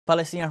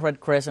Palestinian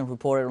Red Crescent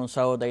reported on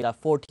Saturday that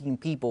 14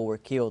 people were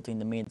killed in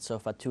the midst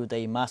of a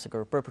two-day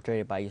massacre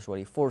perpetrated by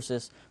Israeli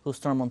forces who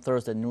stormed on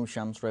Thursday Nour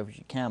Shams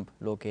refugee camp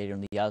located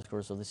on the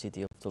outskirts of the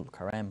city of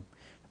Tulkarem.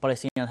 The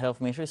Palestinian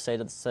Health Ministry said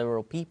that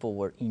several people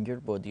were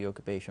injured, but the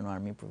occupation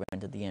army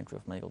prevented the entry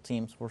of medical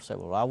teams for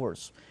several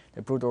hours.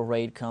 The brutal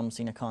raid comes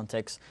in a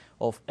context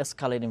of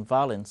escalating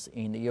violence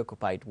in the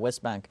occupied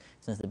West Bank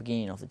since the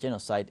beginning of the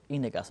genocide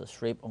in the Gaza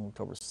Strip on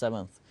October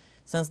 7th.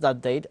 Since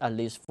that date, at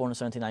least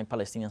 479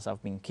 Palestinians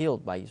have been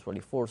killed by Israeli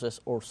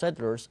forces or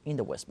settlers in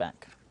the West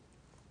Bank.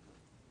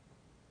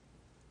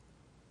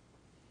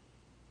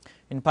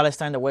 In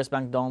Palestine, the West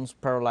Bank dawns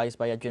paralyzed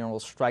by a general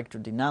strike to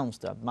denounce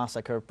the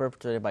massacre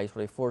perpetrated by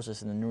Israeli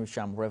forces in the Nour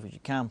Shams refugee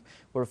camp,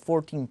 where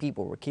 14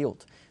 people were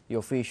killed. The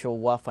official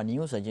Wafa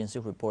news agency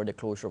reported the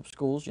closure of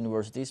schools,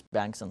 universities,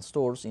 banks and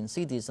stores in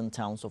cities and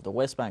towns of the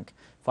West Bank,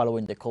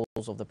 following the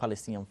calls of the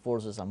Palestinian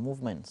forces and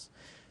movements.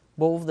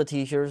 Both the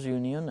Teachers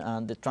Union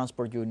and the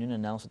Transport Union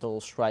announced a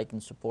total strike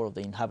in support of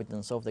the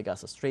inhabitants of the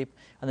Gaza Strip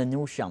and the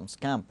Nour Shams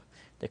camp.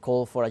 The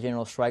call for a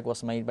general strike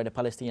was made by the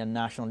Palestinian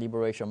National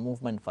Liberation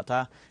Movement,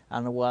 Fatah,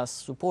 and was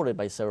supported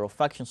by several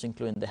factions,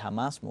 including the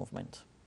Hamas movement.